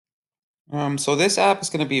So this app is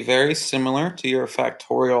going to be very similar to your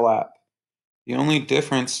factorial app. The only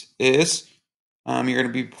difference is you're going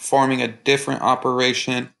to be performing a different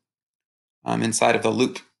operation inside of the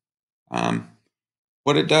loop. Um,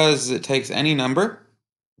 what it does is it takes any number.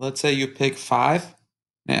 Let's say you pick 5,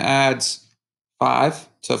 and it adds 5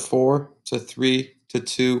 to 4 to 3 to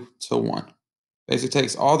 2 to 1. Basically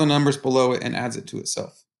takes all the numbers below it and adds it to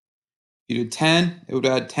itself. If you did 10, it would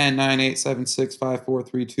add 10, 9, 8, 7, 6, 5, 4,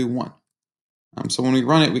 3, 2, 1. So when we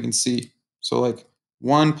run it, we can see. So like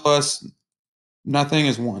 1 plus nothing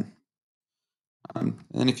is 1. And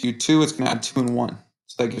then if you 2, it's going to add 2 and 1.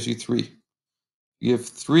 So that gives you 3. You give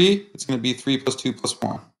 3, it's going to be 3 plus 2 plus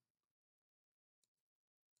 1.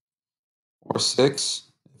 Or 6.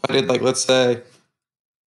 If I did, like, let's say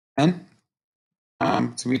 10, it's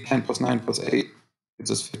going to be 10 plus 9 plus 8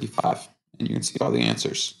 gives us 55. And you can see all the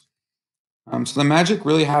answers. So the magic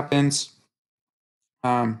really happens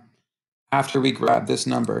after we grab this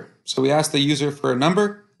number. So we ask the user for a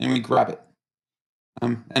number, and we grab it.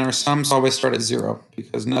 And our sums always start at 0,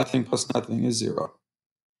 because nothing plus nothing is 0.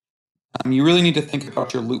 You really need to think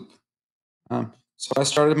about your loop. So I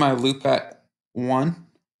started my loop at 1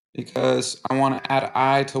 because I want to add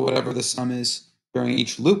I to whatever the sum is during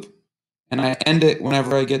each loop. And I end it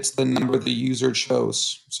whenever I get to the number the user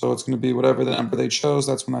chose. So it's going to be whatever the number they chose,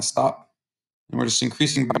 that's when I stop. And we're just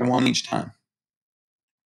increasing by 1 each time.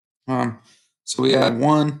 So we add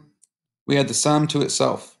 1, we add the sum to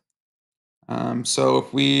itself. So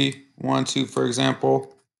if we want to, for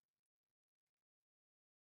example,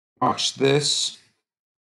 watch this.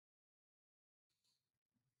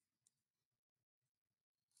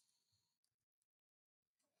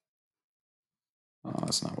 Oh,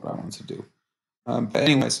 that's not what I want to do. But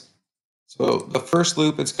anyways, so the first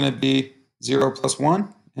loop, it's going to be 0 plus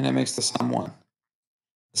 1, and it makes the sum 1.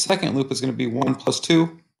 The second loop is going to be 1 plus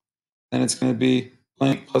 2, then it's going to be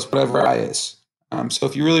blank plus whatever I is. So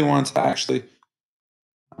if you really want to actually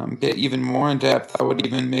get even more in depth, I would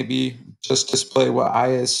even maybe just display what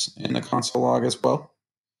I is in the console log as well.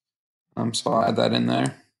 So I'll add that in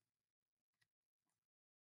there.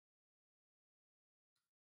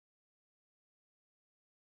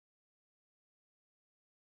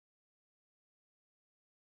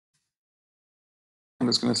 I'm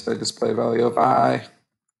just going to say display value of I,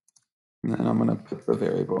 and then I'm going to put the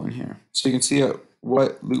variable in here. So you can see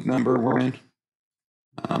what loop number we're in.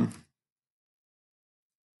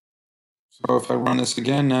 So if I run this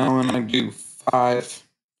again now and I do 5,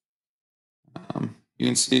 you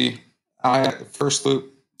can see first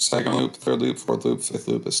loop, second loop, third loop, fourth loop, fifth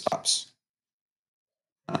loop, it stops.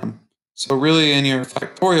 So really in your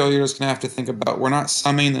factorial, you're just going to have to think about, we're not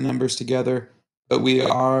summing the numbers together, but we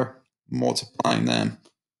are multiplying them.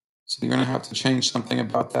 So you're going to have to change something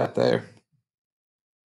about that there.